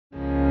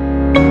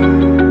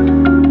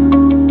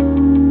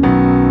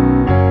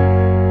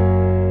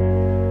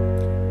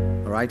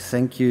right,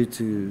 thank you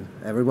to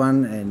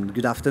everyone, and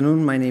good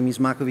afternoon. My name is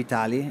Marco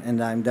Vitali,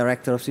 and I'm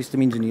Director of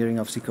System Engineering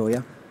of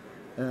Sicoya.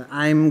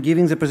 I'm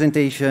giving the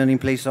presentation in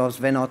place of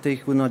Sven Otte,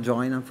 who could not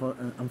join,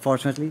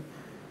 unfortunately.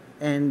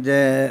 And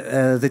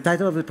the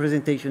title of the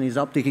presentation is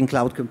Optic in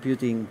Cloud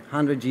Computing,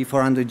 100G,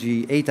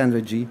 400G,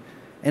 800G,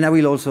 and I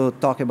will also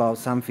talk about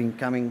something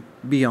coming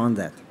beyond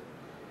that.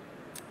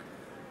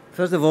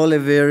 First of all, a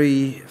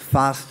very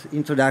fast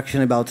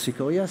introduction about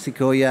Sicoya.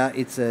 Sicoya,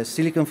 it's a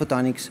silicon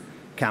photonics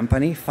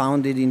company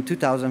founded in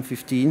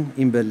 2015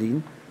 in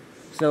Berlin.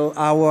 So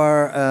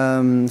our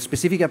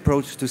specific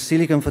approach to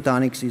silicon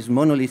photonics is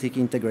monolithic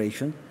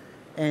integration.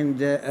 And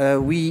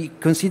we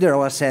consider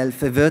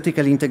ourselves a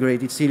vertically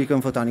integrated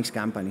silicon photonics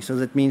company. So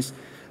that means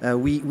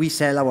we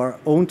sell our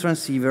own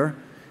transceiver,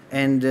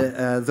 and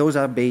those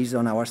are based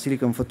on our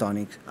silicon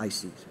photonics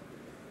ICs.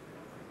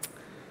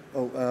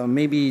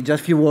 Maybe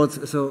just a few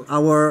words. So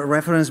our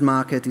reference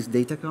market is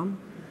Datacom,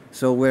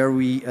 so where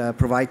we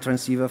provide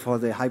transceiver for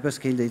the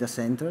hyperscale data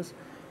centers.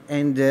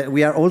 And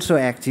we are also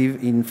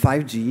active in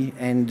 5G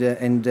and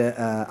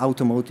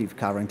automotive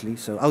currently,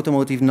 so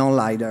automotive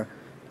non-LiDAR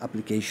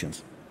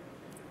applications.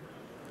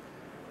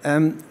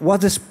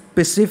 What's the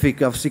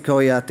specific of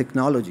Sicoya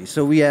technology?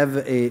 So we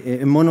have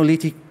a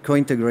monolithic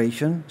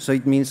co-integration, so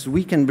it means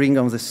we can bring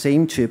on the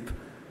same chip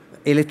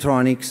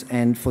electronics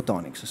and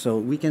photonics. So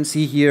we can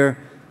see here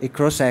a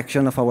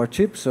cross-section of our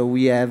chip. So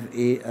we have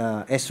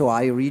a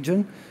SOI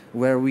region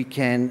where we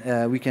can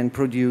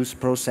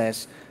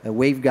process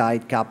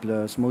waveguide,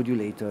 couplers,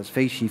 modulators,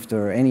 phase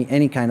shifter,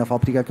 any kind of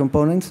optical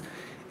components.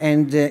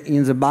 And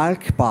in the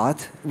bulk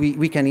part,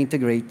 we can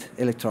integrate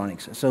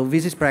electronics. So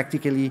this is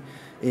practically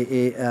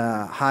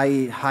a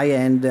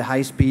high-end,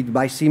 high-speed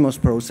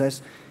BiCMOS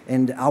process.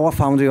 And our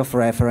foundry of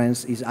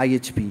reference is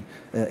IHP,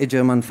 a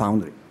German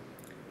foundry.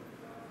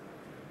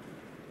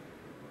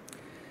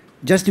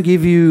 Just to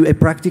give you a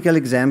practical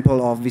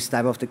example of this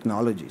type of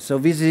technology. So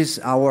this is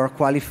our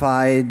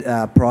qualified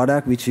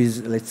product, which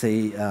is, let's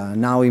say,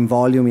 now in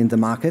volume in the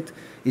market.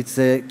 It's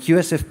a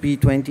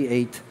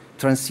QSFP28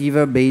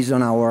 transceiver based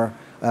on our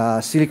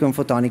silicon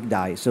photonic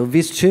die. So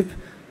this chip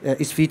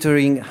is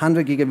featuring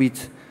 100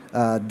 gigabit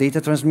data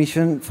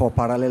transmission for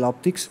parallel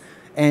optics,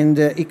 and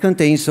it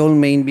contains all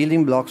main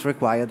building blocks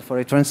required for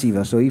a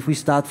transceiver. So if we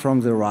start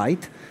from the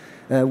right,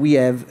 we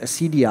have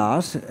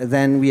CDRs,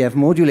 then we have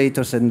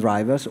modulators and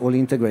drivers, all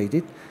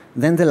integrated.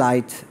 Then the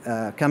light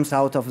comes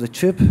out of the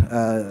chip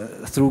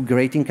through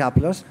grating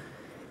couplers.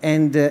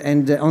 And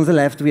on the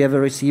left, we have a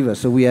receiver.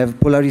 So we have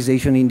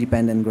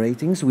polarization-independent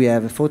gratings. We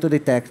have a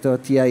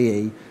photodetector,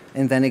 TIA,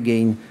 and then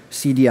again,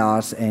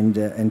 CDRs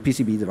and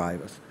PCB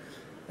drivers.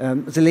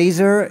 The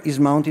laser is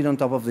mounted on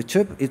top of the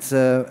chip. It's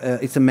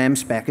a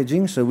MEMS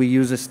packaging. So we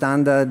use a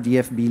standard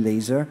DFB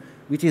laser,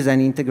 which is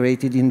then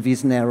integrated in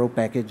this narrow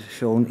package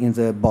shown in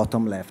the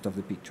bottom left of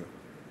the picture.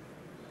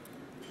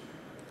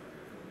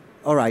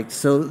 All right,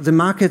 so the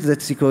market that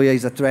Sicoya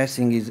is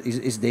addressing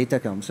is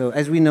Datacom. So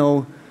as we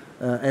know,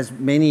 as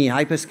many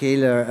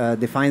hyperscaler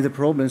define the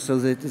problem, so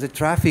the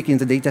traffic in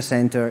the data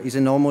center is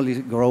enormously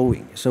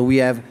growing. So we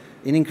have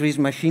an increased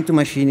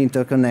machine-to-machine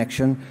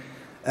interconnection,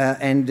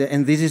 and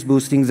this is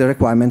boosting the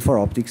requirement for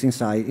optics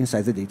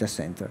inside the data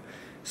center.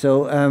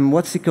 So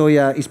what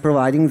Sicoya is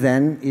providing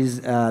then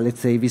is, let's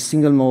say, this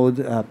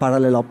single-mode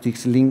parallel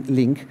optics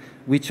link,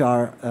 which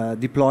are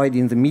deployed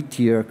in the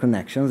mid-tier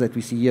connections that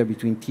we see here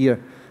between tier,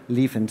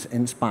 leaf,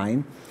 and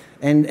spine.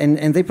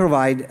 And they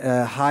provide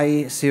a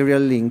high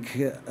serial link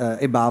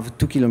above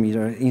 2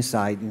 kilometers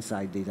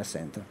inside data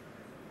center.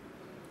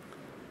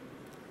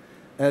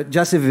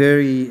 Just a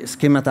very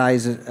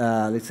schematized,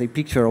 let's say,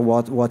 picture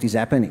of what is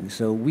happening.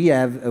 So we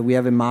have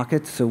a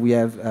market. So we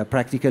have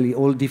practically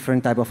all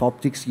different type of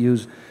optics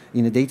used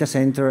in a data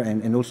center,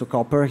 and also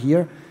copper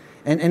here.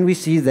 And we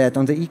see that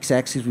on the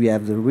x-axis we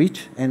have the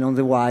reach, and on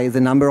the y the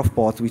number of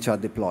ports which are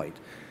deployed.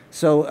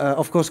 So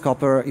of course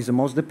copper is the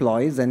most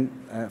deployed, then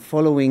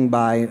following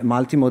by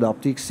multi-mode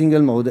optics,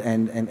 single mode,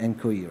 and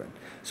coherent.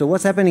 So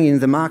what's happening in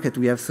the market?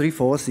 We have three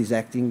forces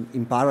acting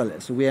in parallel.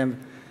 So we have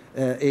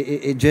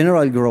a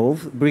general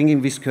growth,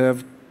 bringing this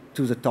curve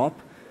to the top.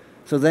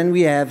 So then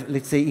we have,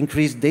 let's say,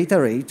 increased data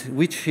rate,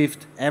 which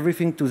shift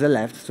everything to the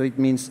left. So it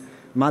means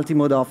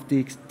multi-mode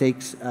optics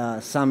takes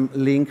some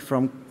link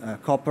from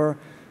copper,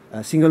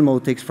 single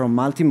mode takes from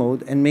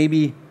multi-mode, and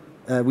maybe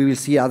we will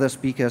see other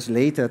speakers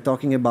later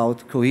talking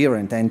about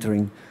coherent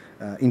entering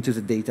into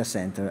the data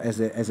center as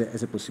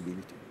a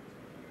possibility.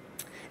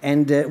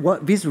 And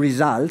what this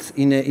results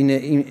in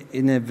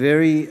a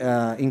very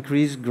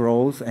increased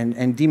growth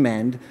and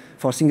demand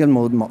for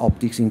single-mode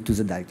optics into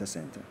the data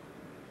center.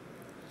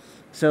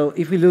 So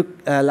if we look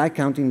like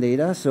counting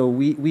data, so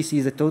we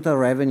see the total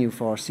revenue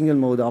for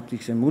single-mode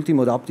optics and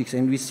multi-mode optics,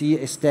 and we see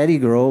a steady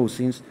growth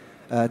since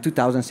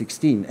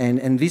 2016,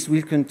 and this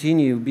will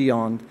continue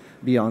beyond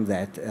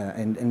that,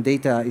 and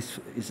data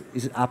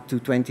is up to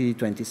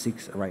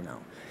 2026 right now,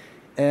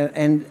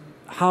 and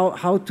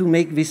how to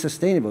make this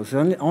sustainable?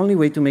 So the only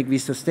way to make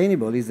this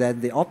sustainable is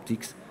that the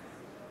optics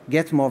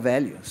get more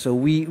value. So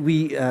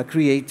we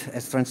create,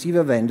 as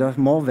transceiver vendor,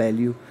 more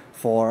value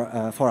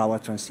for our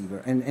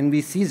transceiver. And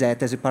we see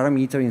that as a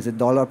parameter in the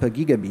dollar per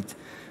gigabit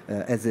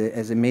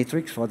as a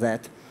matrix for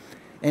that.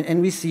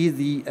 And we see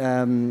the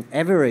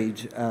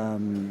average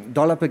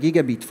dollar per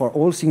gigabit for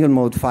all single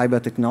mode fiber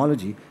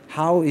technology,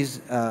 how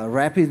is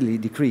rapidly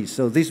decreased.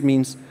 So this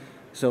means,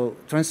 so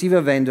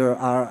transceiver vendors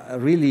are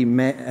really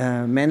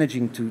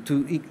managing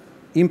to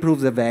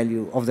improve the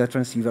value of their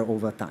transceiver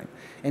over time.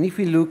 And if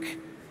we look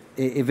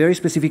a very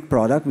specific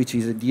product, which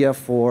is a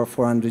DR4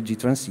 400G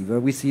transceiver,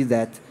 we see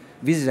that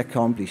this is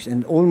accomplished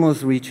and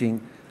almost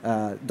reaching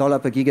dollar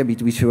per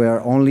gigabit, which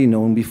were only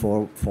known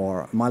before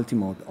for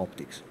multimode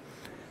optics.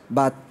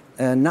 But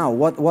now,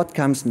 what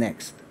comes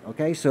next?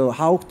 Okay, so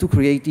how to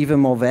create even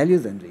more value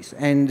than this?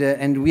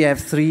 And we have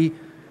three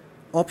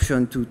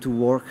options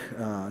to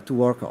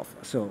work off.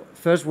 So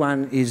first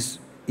one is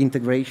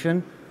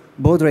integration,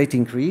 baud rate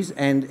increase,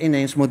 and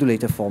enhanced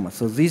modulator format.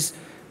 So this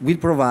will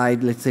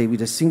provide, let's say,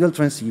 with a single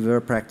transceiver,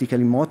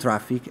 practically more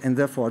traffic, and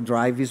therefore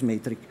drive this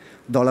metric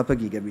dollar per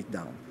gigabit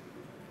down.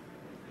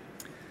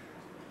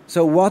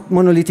 So what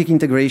monolithic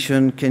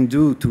integration can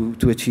do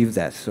to achieve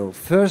that? So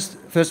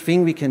first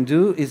thing we can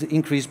do is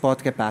increase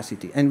port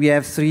capacity. And we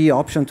have three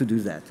options to do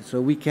that.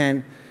 So we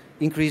can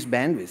increase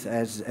bandwidth.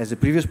 As a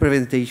previous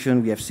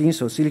presentation we have seen,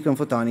 so silicon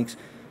photonics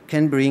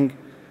can bring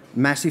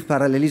massive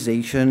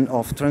parallelization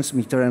of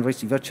transmitter and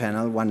receiver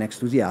channel one next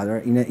to the other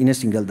in a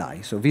single die.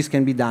 So this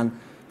can be done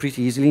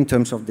pretty easily in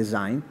terms of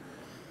design.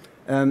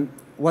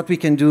 What we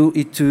can do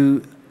is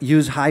to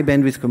use high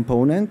bandwidth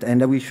component,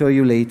 and I will show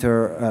you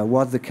later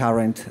what the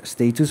current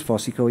status for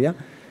Sicoya.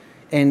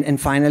 And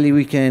finally,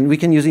 we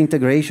can use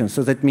integration.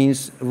 So that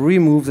means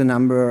remove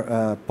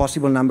the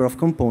possible number of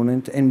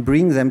components and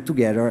bring them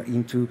together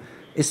into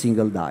a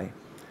single die.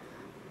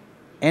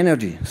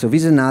 Energy. So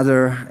this is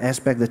another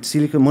aspect that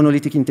silicon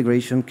monolithic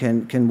integration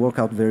can work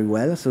out very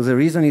well. So the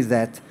reason is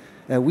that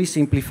we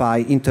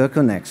simplify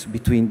interconnects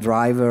between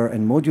driver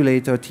and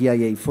modulator,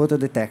 TIA,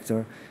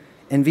 photodetector,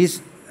 and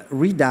this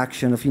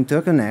reduction of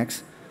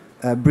interconnects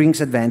brings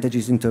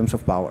advantages in terms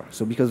of power.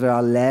 So because there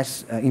are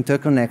less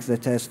interconnects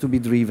that has to be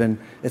driven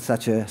at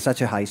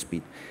such a high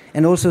speed.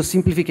 And also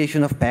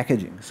simplification of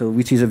packaging, so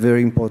which is a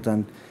very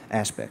important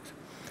aspect.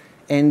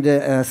 And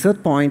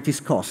third point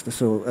is cost.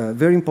 So a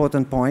very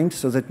important point.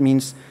 So that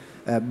means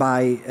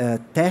by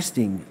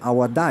testing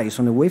our dies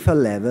on a wafer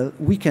level,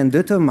 we can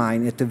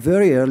determine at a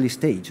very early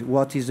stage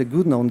what is a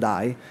good known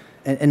die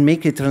and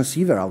make a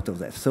transceiver out of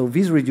that. So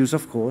this reduces,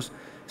 of course,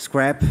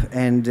 scrap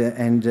and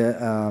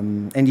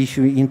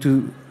issue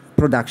into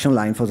production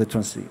line for the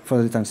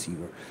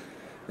transceiver.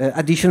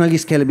 Additionally,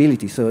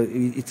 scalability. So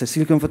it's a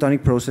silicon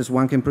photonic process.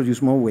 One can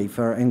produce more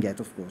wafer and get,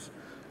 of course,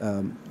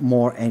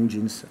 more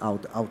engines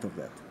out of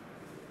that.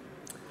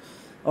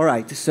 All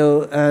right.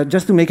 So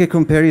just to make a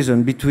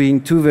comparison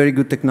between two very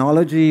good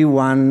technology,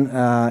 one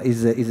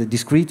is a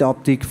discrete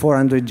optic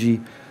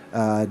 400G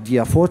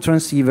DR4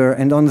 transceiver,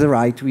 and on the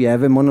right we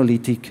have a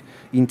monolithic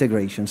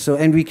integration. So,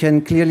 and we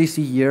can clearly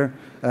see here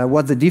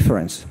what the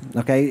difference,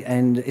 okay,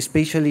 and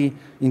especially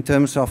in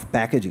terms of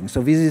packaging.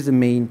 So this is the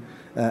main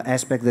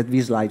aspect that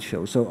this slide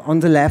shows. So on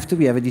the left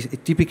we have a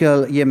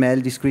typical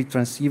EML discrete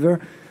transceiver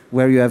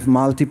where you have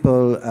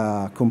multiple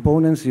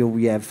components. So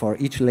we have for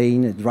each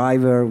lane a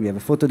driver, we have a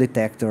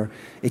photodetector,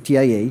 a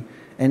TIA,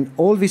 and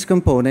all these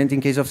components,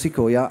 in case of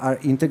Sicoya, are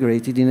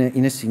integrated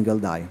in a single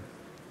die.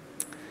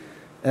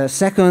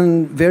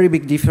 Second very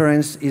big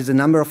difference is the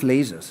number of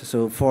lasers.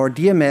 So for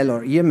DML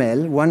or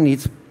EML, one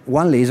needs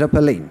one laser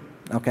per lane.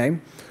 Okay.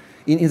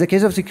 In the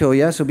case of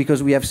Sicoya, so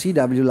because we have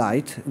CW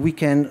light, we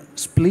can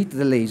split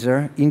the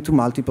laser into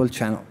multiple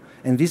channels,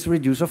 and this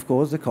reduces, of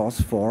course, the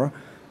cost for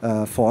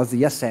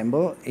the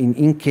assemble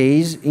in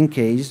case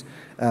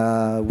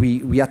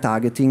we are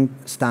targeting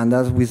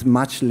standards with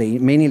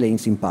many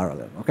lanes in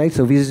parallel. Okay,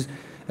 so this is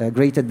a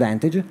great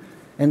advantage.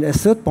 And a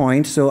third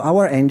point, so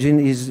our engine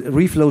is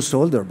reflow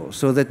solderable.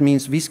 So that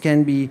means this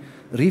can be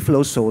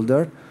reflow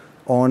soldered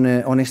on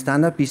a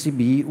standard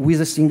PCB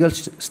with a single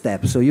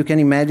step. So you can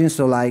imagine,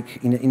 so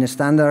like in a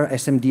standard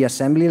SMD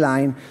assembly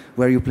line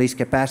where you place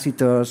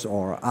capacitors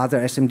or other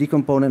SMD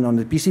component on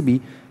the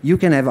PCB, you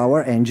can have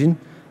our engine,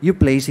 you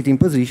place it in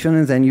position,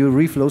 and then you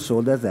reflow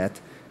solder that,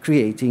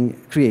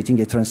 creating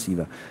a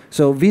transceiver.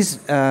 So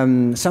this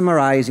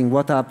summarizing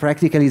what are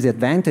practically the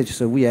advantage.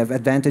 So we have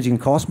advantage in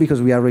cost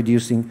because we are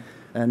reducing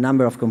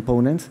number of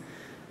components.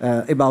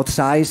 About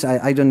size,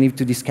 I don't need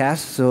to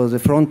discuss. So the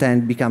front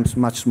end becomes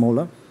much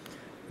smaller,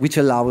 which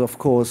allows, of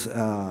course,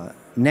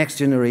 next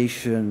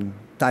generation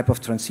type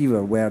of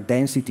transceiver where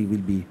density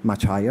will be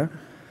much higher.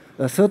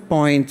 The third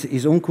point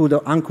is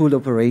uncooled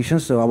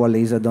operations. So our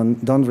laser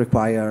don't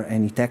require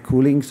any tech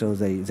cooling, so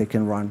they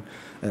can run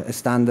a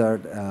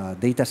standard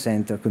data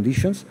center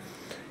conditions.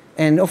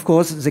 And of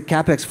course, the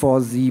capex for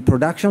the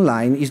production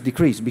line is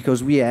decreased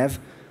because we have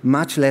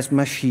much less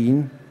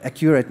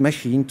accurate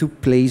machine to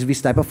place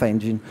this type of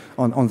engine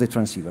on the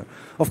transceiver.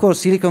 Of course,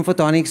 silicon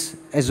photonics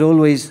has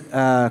always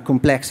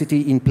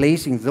complexity in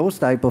placing those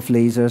type of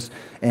lasers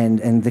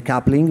and the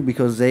coupling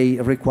because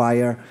they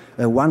require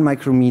a 1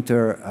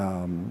 micrometer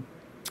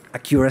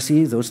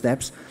accuracy, those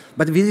steps.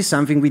 But this is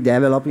something we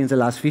developed in the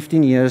last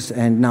 15 years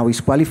and now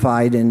is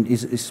qualified and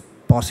is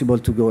possible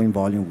to go in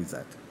volume with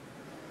that.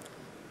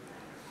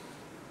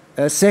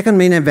 Second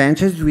main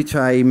advantage, which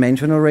I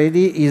mentioned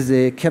already, is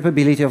the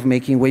capability of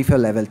making wafer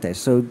level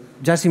tests. So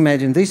just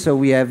imagine this. So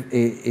we have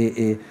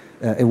a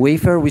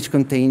wafer which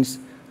contains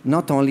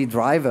not only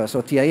drivers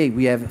or TIA,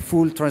 we have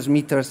full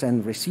transmitters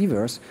and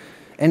receivers,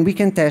 and we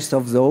can test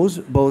of those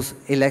both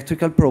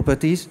electrical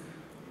properties,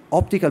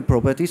 optical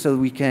properties, so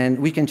we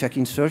can check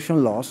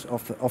insertion loss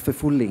of a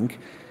full link,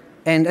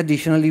 and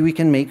additionally we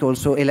can make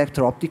also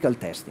electro-optical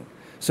testing.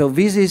 So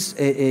this is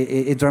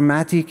a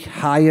dramatic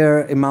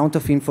higher amount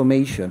of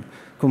information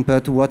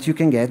compared to what you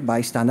can get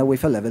by standard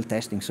wafer level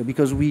testing. So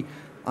because we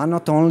are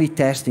not only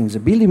testing the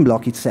building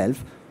block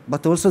itself,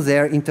 but also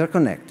their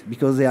interconnect,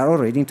 because they are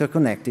already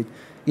interconnected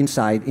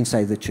inside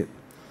the chip.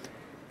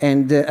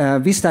 And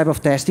this type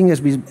of testing has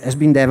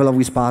been developed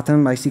with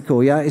patent by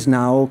Sicoya, is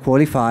now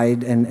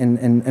qualified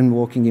and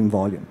working in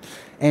volume.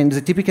 And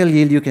the typical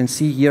yield you can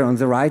see here on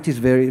the right is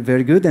very,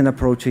 very good and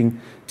approaching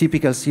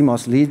typical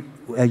CMOS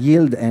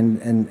yield,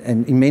 and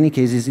in many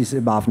cases is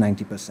above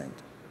 90%.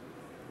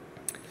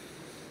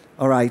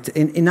 All right,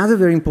 and another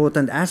very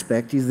important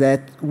aspect is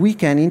that we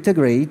can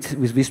integrate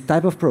with this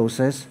type of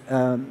process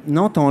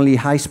not only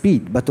high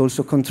speed, but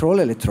also control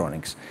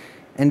electronics.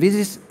 And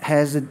this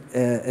has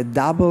a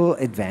double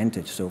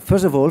advantage. So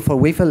first of all, for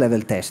wafer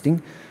level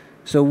testing,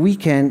 so we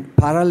can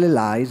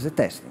parallelize the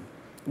testing,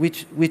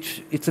 which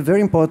it's a very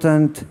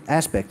important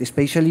aspect,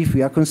 especially if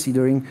we are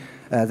considering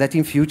that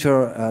in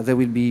future there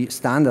will be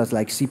standards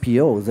like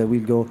CPO that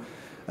will go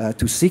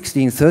to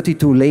 16,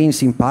 32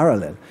 lanes in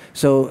parallel.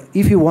 So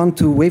if you want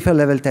to wafer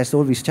level test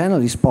all these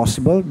channels, it's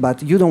possible,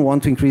 but you don't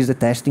want to increase the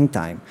testing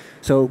time.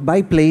 So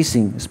by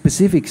placing a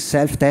specific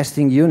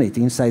self-testing unit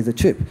inside the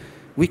chip,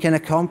 we can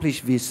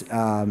accomplish this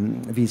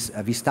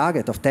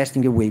target of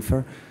testing a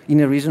wafer in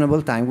a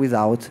reasonable time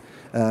without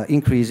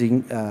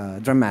increasing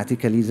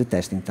dramatically the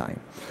testing time.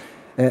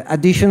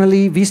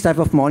 Additionally, this type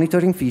of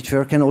monitoring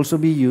feature can also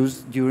be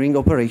used during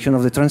operation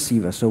of the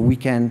transceiver. So we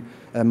can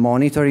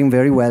monitoring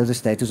very well the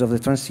status of the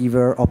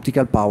transceiver,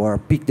 optical power,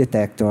 peak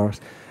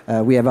detectors.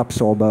 We have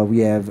absorber, we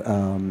have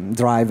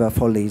driver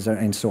for laser,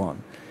 and so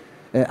on.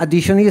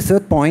 Additionally, a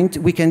third point,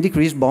 we can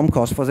decrease BOM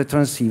cost for the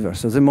transceiver.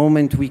 So the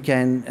moment we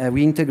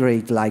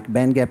integrate like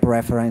band gap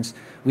reference,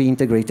 we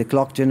integrate a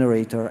clock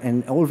generator,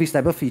 and all this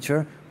type of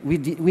feature, we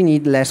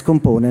need less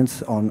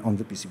components on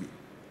the PCB.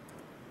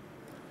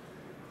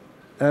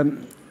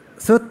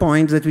 Third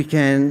point that we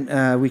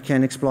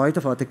can exploit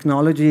of our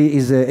technology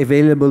is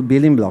available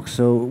building blocks.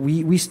 So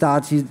we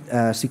started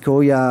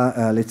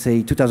Sicoya, let's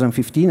say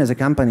 2015 as a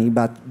company,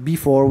 but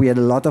before we had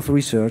a lot of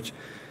research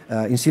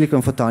in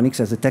silicon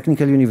photonics at the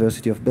Technical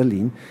University of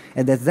Berlin.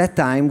 And at that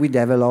time, we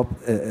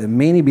developed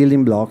many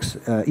building blocks,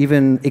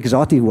 even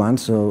exotic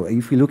ones. So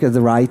if we look at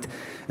the right,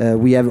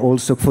 we have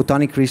also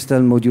photonic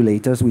crystal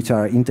modulators, which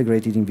are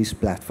integrated in this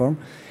platform.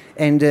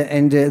 And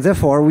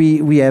therefore,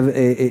 we have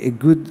a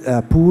good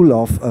pool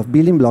of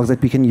building blocks that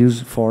we can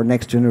use for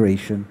next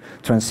generation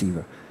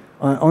transceiver.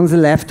 On the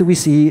left, we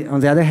see,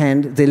 on the other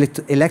hand,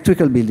 the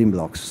electrical building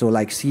blocks, so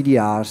like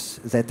CDRs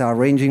that are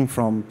ranging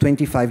from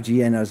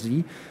 25G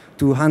NRZ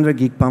to 100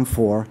 gig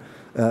PAM4,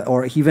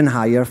 or even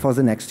higher for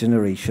the next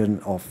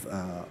generation of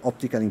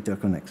optical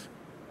interconnects.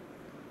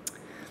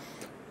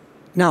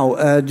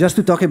 Now, just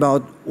to talk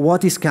about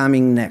what is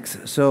coming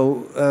next.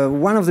 So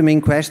one of the main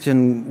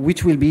questions,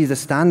 which will be the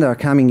standard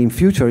coming in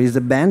future, is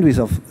the bandwidth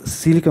of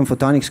silicon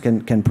photonics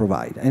can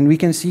provide. And we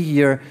can see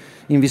here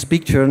in this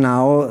picture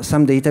now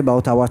some data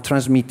about our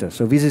transmitter.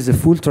 So this is a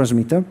full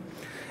transmitter.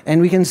 And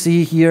we can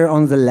see here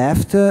on the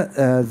left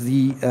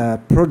the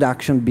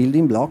production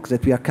building block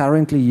that we are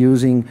currently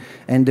using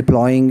and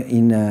deploying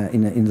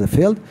in the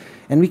field.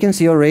 And we can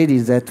see already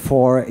that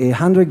for a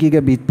 100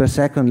 gigabit per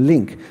second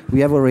link,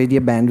 we have already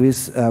a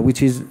bandwidth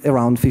which is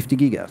around 50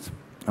 gigahertz.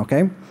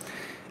 Okay?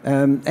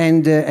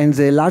 And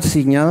the large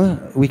signal,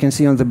 we can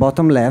see on the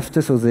bottom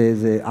left, so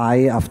the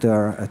I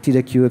after a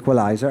TDQ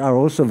equalizer are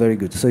also very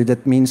good. So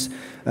that means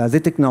the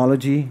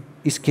technology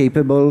is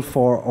capable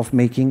of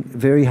making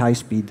very high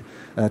speed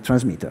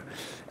transmitter.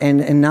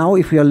 And now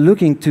if we are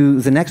looking to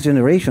the next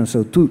generation,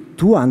 so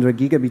 200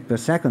 gigabit per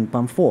second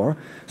PAM4,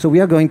 so we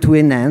are going to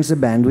enhance the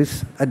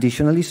bandwidth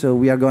additionally, so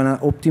we are going to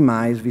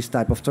optimize this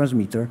type of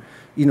transmitter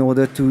in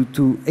order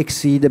to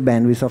exceed the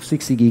bandwidth of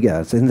 60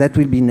 gigahertz, and that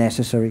will be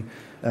necessary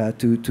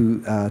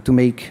to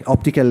make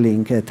optical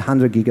link at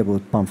 100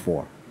 gigabit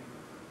PAM4.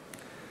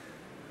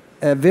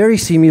 Very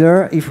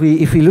similar, if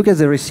we look at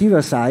the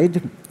receiver side,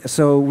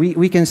 so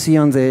we can see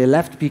on the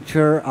left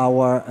picture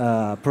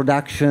our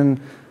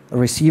production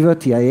receiver,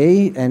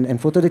 TIA, and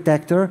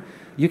photodetector.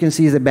 You can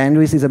see the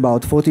bandwidth is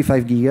about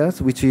 45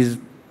 gigahertz, which is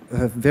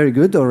very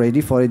good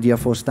already for a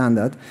DR4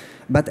 standard.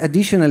 But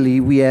additionally,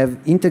 we have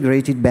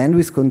integrated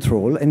bandwidth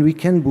control, and we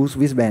can boost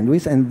with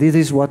bandwidth, and this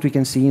is what we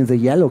can see in the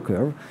yellow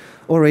curve,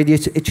 already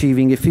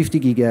achieving a 50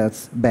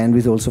 gigahertz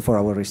bandwidth also for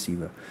our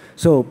receiver.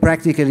 So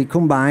practically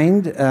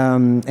combined,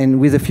 and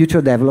with the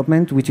future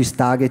development, which is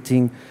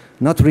targeting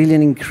not really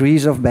an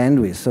increase of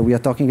bandwidth, so we are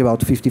talking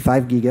about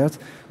 55 gigahertz,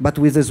 but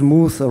with a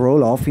smooth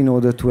roll-off in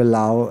order to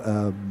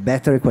allow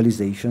better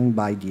equalization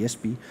by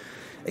DSP,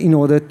 in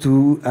order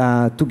to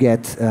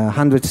get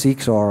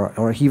 106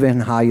 or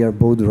even higher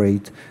baud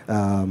rate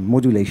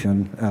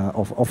modulation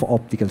of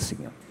optical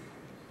signal.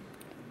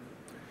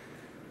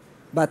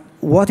 But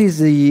what is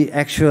the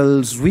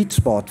actual sweet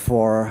spot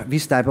for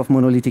this type of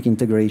monolithic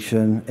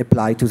integration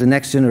applied to the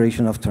next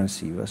generation of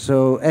transceivers?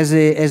 So as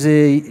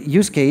a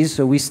use case,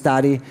 so we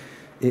study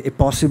a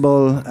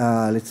possible,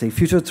 let's say,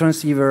 future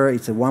transceiver.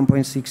 It's a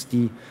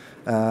 1.6T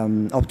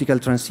optical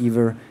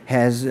transceiver,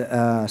 has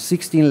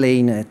 16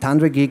 lanes at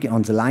 100 gig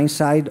on the line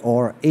side,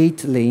 or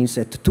 8 lanes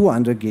at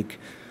 200 gig,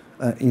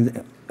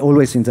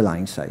 always in the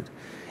line side.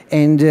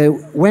 And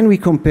when we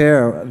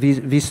compare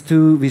these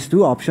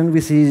two options,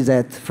 we see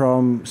that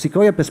from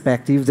Sicoya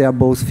perspective, they are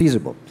both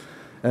feasible.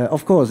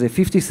 Of course, a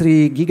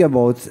 53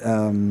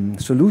 gigabaud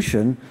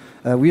solution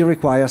will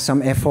require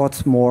some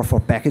efforts more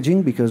for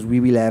packaging, because we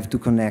will have to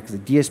connect the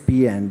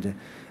DSP and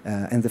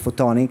the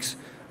photonics,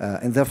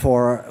 and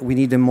therefore we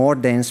need a more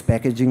dense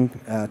packaging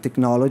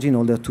technology in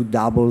order to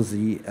double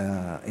the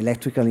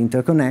electrical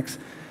interconnects.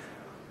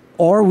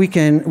 Or we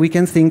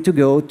can think to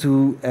go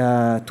to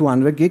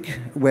 200 gig,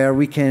 where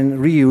we can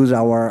reuse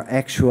our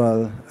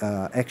actual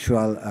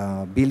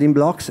building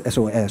blocks.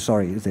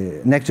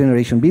 The next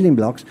generation building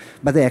blocks,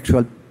 but the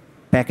actual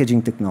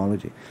packaging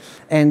technology.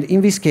 And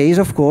in this case,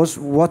 of course,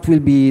 what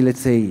will be, let's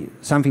say,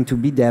 something to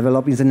be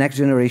developed is the next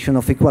generation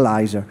of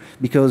equalizer,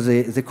 because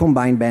the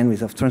combined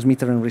bandwidth of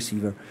transmitter and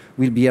receiver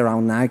will be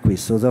around Nyquist.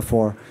 So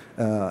therefore,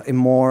 a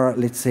more,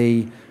 let's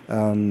say,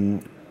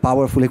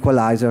 powerful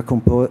equalizer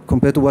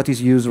compared to what is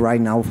used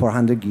right now for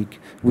 100 gig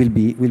will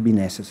be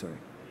necessary.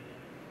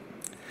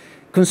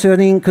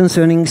 Concerning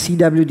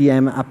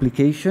CWDM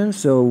applications,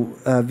 so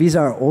these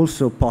are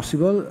also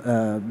possible,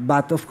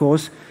 but of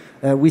course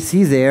we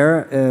see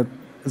there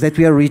that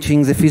we are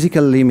reaching the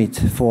physical limit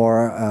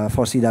for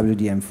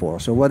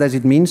CWDM4. So what does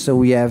it mean? So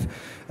we have,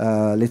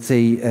 let's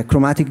say, a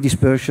chromatic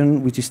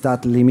dispersion, which is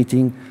start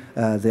limiting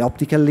the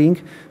optical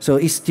link. So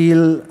it's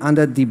still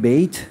under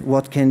debate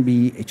what can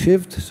be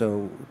achieved.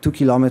 So 2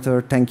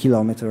 kilometer, 10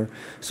 kilometer.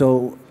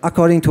 So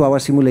according to our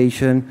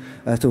simulation,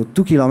 so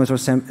 2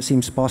 kilometers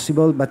seems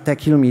possible, but 10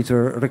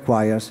 kilometer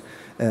requires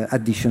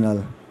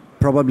additional.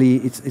 Probably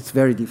it's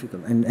very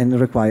difficult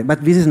and required.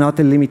 But this is not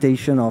a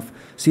limitation of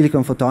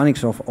silicon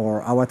photonics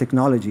or our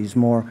technology. It's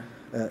more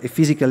a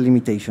physical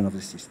limitation of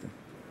the system.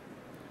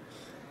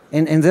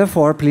 And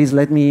therefore, please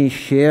let me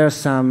share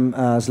some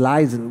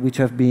slides which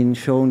have been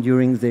shown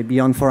during the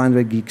Beyond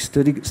 400 Gig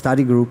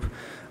study group.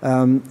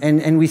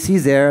 And we see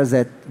there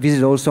that this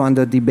is also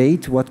under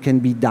debate, what can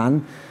be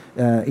done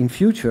in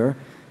future.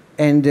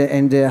 And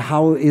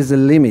how is the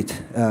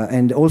limit?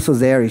 And also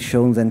there is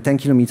shown that 10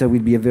 kilometer will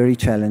be a very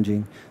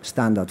challenging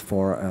standard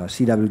for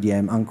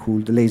CWDM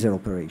uncooled laser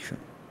operation.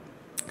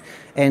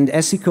 And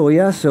as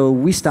Sicoya, so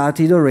we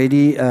started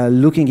already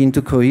looking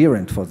into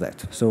coherent for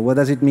that. So what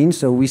does it mean?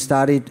 So we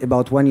started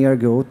about 1 year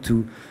ago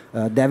to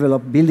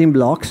develop building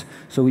blocks.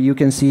 So you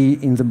can see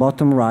in the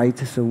bottom right,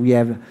 so we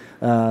have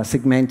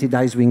segmented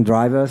high-swing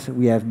drivers,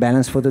 we have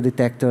balanced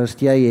photodetectors,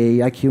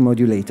 TIA, IQ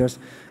modulators,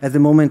 at the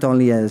moment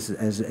only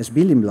as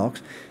building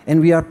blocks,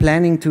 and we are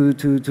planning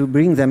to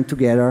bring them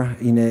together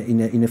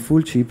in a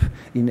full chip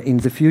in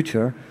the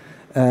future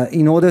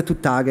in order to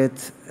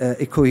target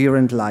a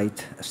coherent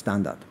light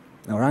standard.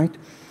 All right?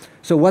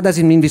 So what does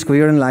it mean this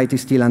coherent light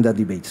is still under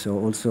debate, so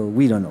also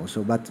we don't know.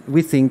 So, but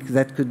we think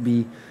that could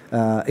be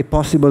a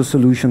possible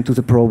solution to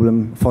the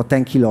problem for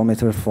 10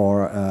 kilometers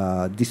for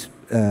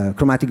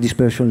chromatic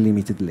dispersion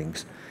limited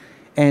links.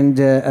 And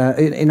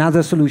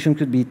another solution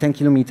could be 10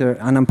 kilometer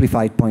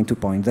unamplified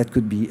point-to-point. That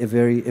could be a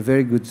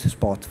very good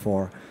spot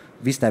for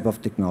this type of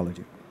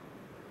technology.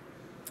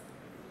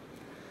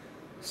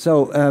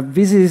 So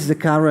this is the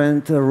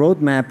current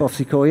roadmap of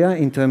Sicoya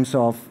in terms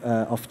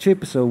of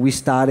chip. So we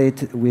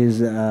started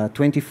with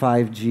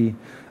 25G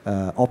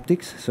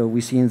optics. So we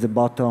see in the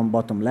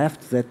bottom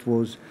left that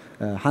was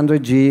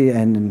 100G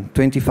and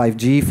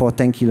 25G for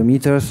 10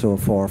 kilometers, so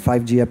for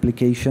 5G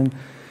application.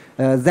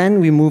 Then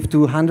we moved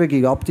to 100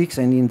 gig optics,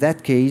 and in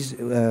that case,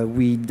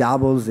 we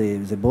doubled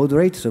the baud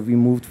rate. So we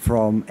moved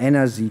from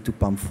NRZ to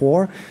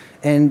PAM4.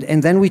 And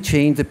then we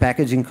changed the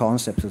packaging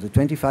concept. So the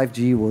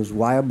 25G was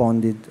wire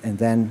bonded, and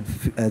then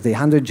the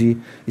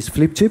 100G is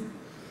flip chip.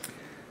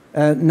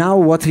 Now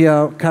what we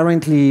are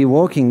currently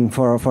working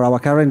for our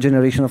current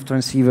generation of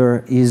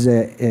transceiver is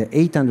a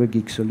 800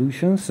 gig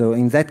solution. So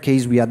in that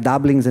case, we are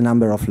doubling the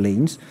number of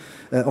lanes.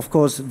 Of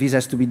course, this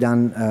has to be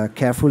done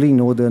carefully in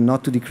order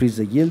not to decrease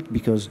the yield,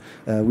 because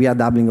we are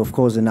doubling, of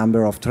course, the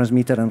number of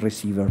transmitter and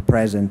receiver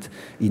present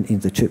in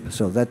the chip.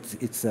 So that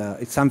it's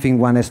something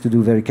one has to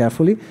do very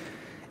carefully.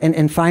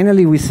 And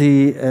finally, we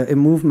see a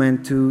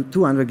movement to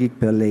 200 gig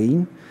per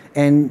lane.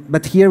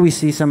 But here we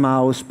see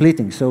somehow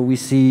splitting. So we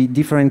see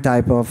different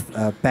type of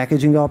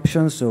packaging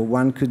options. So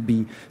one could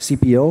be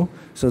CPO.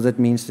 So that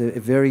means a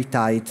very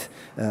tight,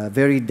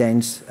 very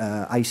dense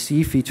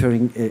IC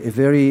featuring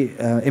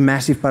a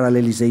massive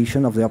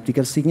parallelization of the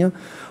optical signal.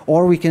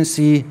 Or we can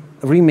see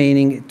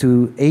remaining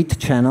to 8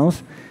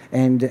 channels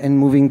and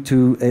moving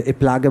to a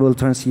pluggable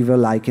transceiver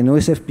like an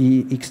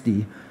OSFP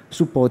XD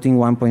supporting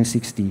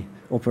 1.6T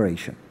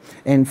operation.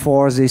 And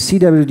for the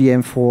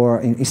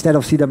CWDM4, instead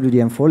of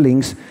CWDM4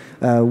 links,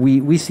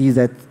 we see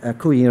that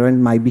coherent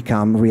might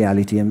become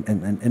reality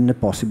and a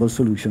possible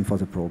solution for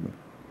the problem.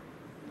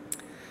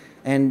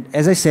 And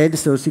as I said,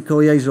 so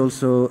Sicoya is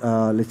also,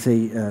 let's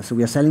say, so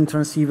we are selling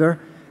transceiver,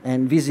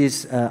 and this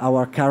is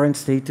our current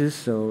status.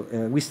 So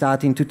we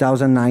start in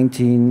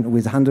 2019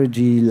 with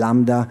 100G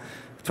lambda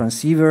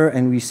transceiver,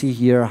 and we see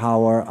here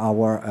our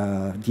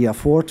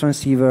DR4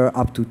 transceiver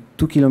up to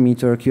 2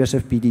 kilometer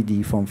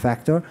QSFP-DD form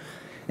factor.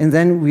 And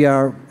then we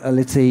are,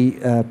 let's say,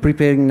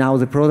 preparing now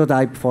the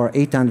prototype for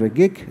 800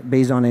 gig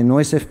based on an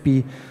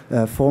OSFP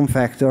form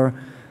factor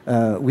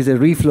with a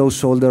reflow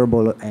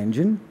solderable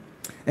engine.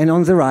 And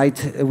on the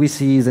right, we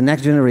see the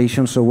next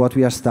generation, so what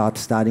we are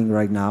studying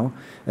right now,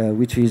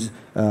 which is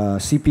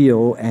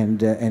CPO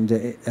and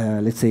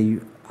let's say,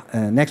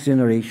 next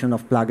generation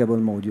of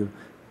pluggable module,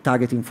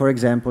 targeting, for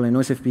example, an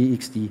OSFP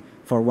XT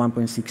for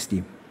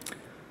 1.6T.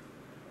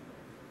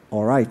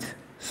 All right.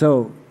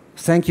 So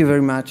thank you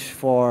very much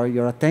for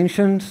your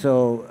attention.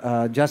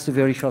 So just a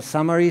very short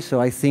summary.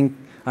 So I think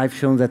I've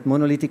shown that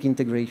monolithic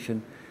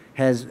integration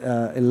has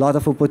a lot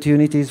of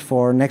opportunities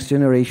for next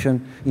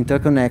generation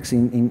interconnects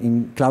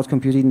in cloud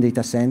computing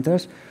data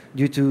centers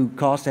due to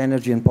cost,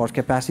 energy, and port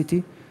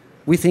capacity.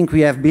 We think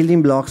we have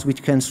building blocks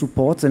which can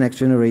support the next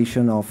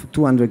generation of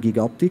 200 gig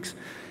optics.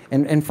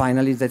 And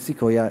finally, that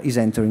Sicoya is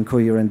entering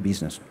coherent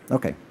business.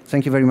 Okay,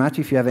 thank you very much.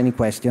 If you have any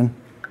question.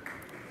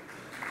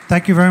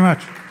 Thank you very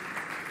much.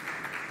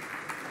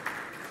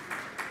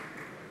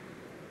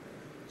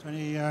 So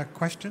any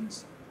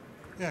questions?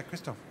 Yeah,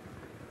 Christoph.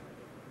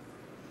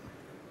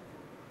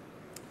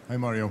 Hi,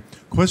 Mario.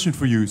 Question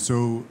for you.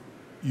 So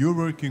you're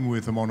working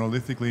with a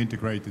monolithically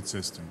integrated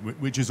system,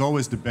 which is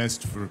always the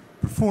best for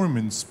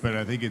performance, but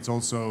I think it's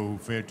also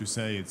fair to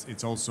say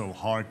it's also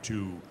hard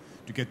to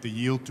get the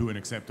yield to an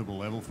acceptable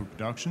level for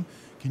production.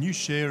 Can you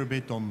share a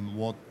bit on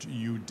what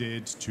you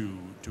did to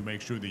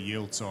make sure the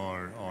yields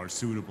are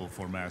suitable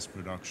for mass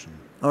production?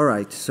 All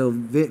right. So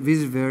this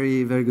is a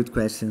very, very good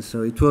question.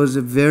 So it was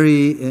a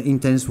very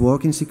intense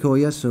work in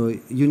Sicoya. So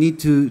you need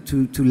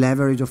to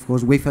leverage, of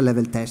course, wafer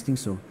level testing.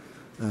 So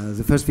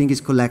the first thing is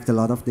collect a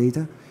lot of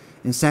data.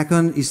 And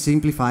second is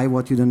simplify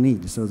what you don't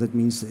need. So that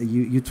means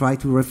you try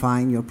to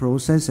refine your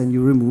process and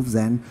you remove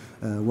then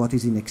what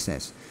is in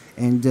excess.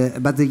 And,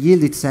 but the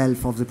yield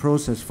itself of the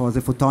process for the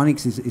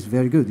photonics is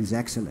very good, is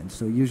excellent.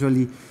 So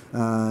usually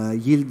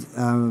yield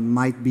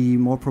might be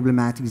more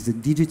problematic is the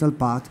digital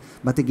part,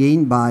 but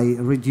again, by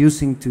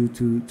reducing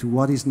to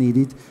what is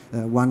needed,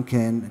 one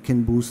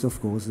can boost, of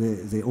course,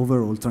 the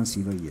overall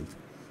transceiver yield.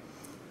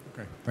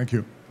 Okay, thank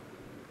you.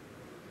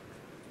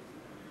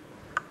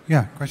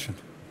 Yeah, question.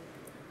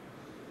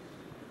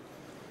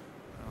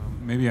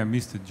 Maybe I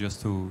missed it,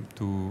 just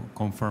to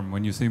confirm.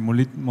 When you say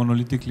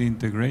monolithically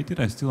integrated,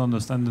 I still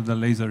understand that the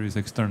laser is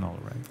external,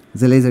 right?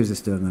 The laser is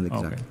external,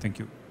 exactly. Okay, thank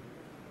you.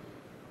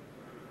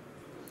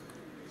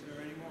 Is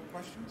there any more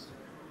questions?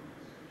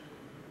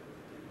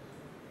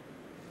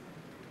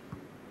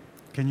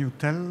 Can you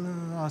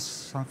tell us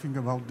something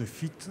about the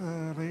fit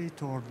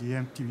rate or the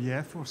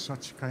MTBF or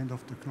such kind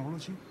of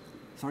technology?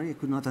 Sorry, I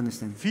could not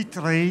understand. Fit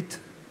rate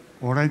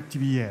or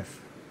MTBF?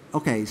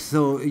 Okay,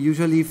 so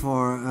usually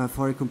for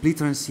a complete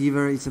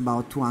transceiver, it's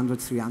about 200,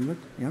 300,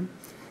 yeah?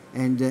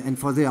 And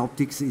for the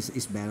optics,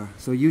 is better.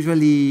 So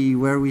usually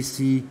where we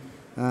see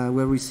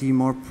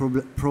more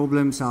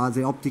problems are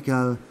the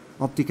optical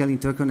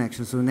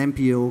interconnections. So an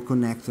MPO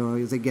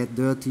connector, they get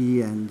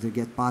dirty and they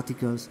get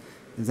particles.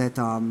 That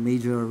are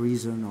major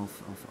reason of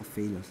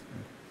failures.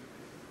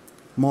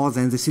 More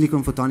than the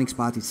silicon photonics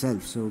part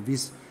itself. So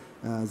this,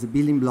 the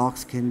building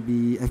blocks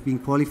have been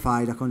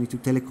qualified according to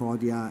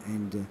Telecordia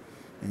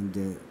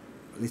and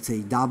let's say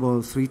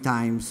double, 3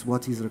 times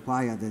what is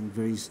required, and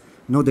there is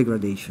no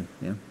degradation.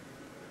 Yeah.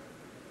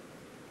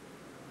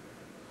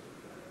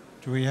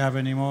 Do we have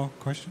any more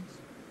questions?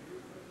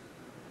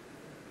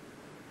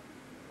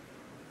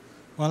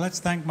 Well, let's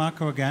thank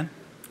Marco again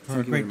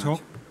for a great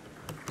talk.